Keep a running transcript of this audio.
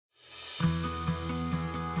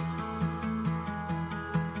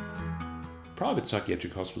Private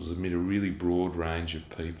psychiatric hospitals admit a really broad range of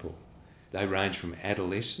people. They range from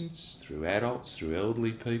adolescents through adults, through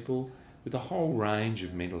elderly people, with a whole range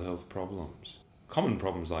of mental health problems. Common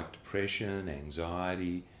problems like depression,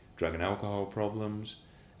 anxiety, drug and alcohol problems,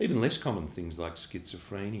 even less common things like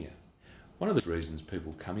schizophrenia. One of the reasons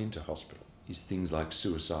people come into hospital is things like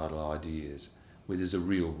suicidal ideas, where there's a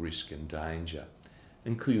real risk and danger.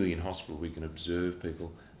 And clearly in hospital we can observe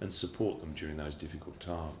people and support them during those difficult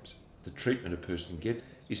times. The treatment a person gets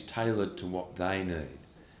is tailored to what they need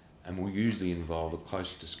and will usually involve a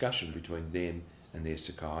close discussion between them and their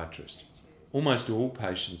psychiatrist. Almost all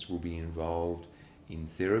patients will be involved in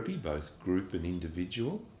therapy, both group and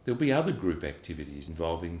individual. There'll be other group activities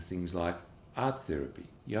involving things like art therapy,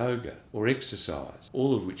 yoga or exercise,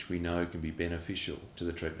 all of which we know can be beneficial to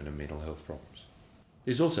the treatment of mental health problems.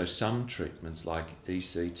 There's also some treatments like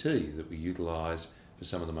ECT that we utilise for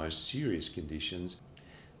some of the most serious conditions.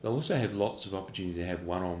 They'll also have lots of opportunity to have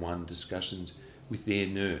one-on-one discussions with their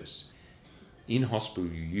nurse. In hospital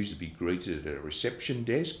you usually be greeted at a reception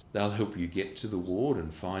desk. They'll help you get to the ward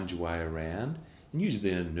and find your way around, and usually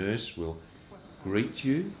then a nurse will greet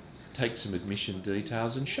you, take some admission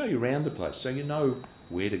details and show you around the place so you know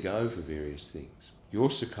where to go for various things. Your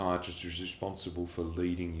psychiatrist is responsible for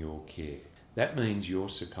leading your care. That means your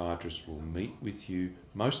psychiatrist will meet with you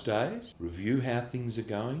most days, review how things are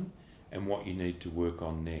going and what you need to work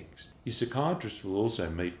on next. Your psychiatrist will also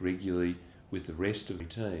meet regularly with the rest of the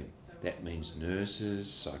team. That means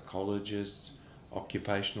nurses, psychologists,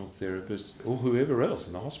 occupational therapists, or whoever else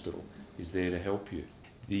in the hospital is there to help you.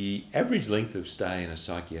 The average length of stay in a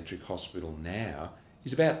psychiatric hospital now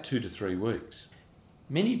is about 2 to 3 weeks.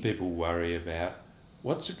 Many people worry about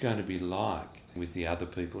what's it going to be like with the other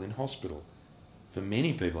people in hospital. For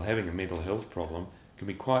many people, having a mental health problem can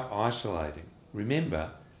be quite isolating.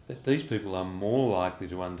 Remember that these people are more likely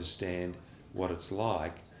to understand what it's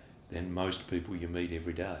like than most people you meet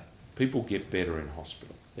every day. People get better in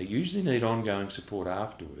hospital. They usually need ongoing support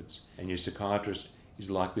afterwards, and your psychiatrist is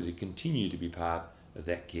likely to continue to be part of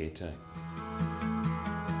that care team.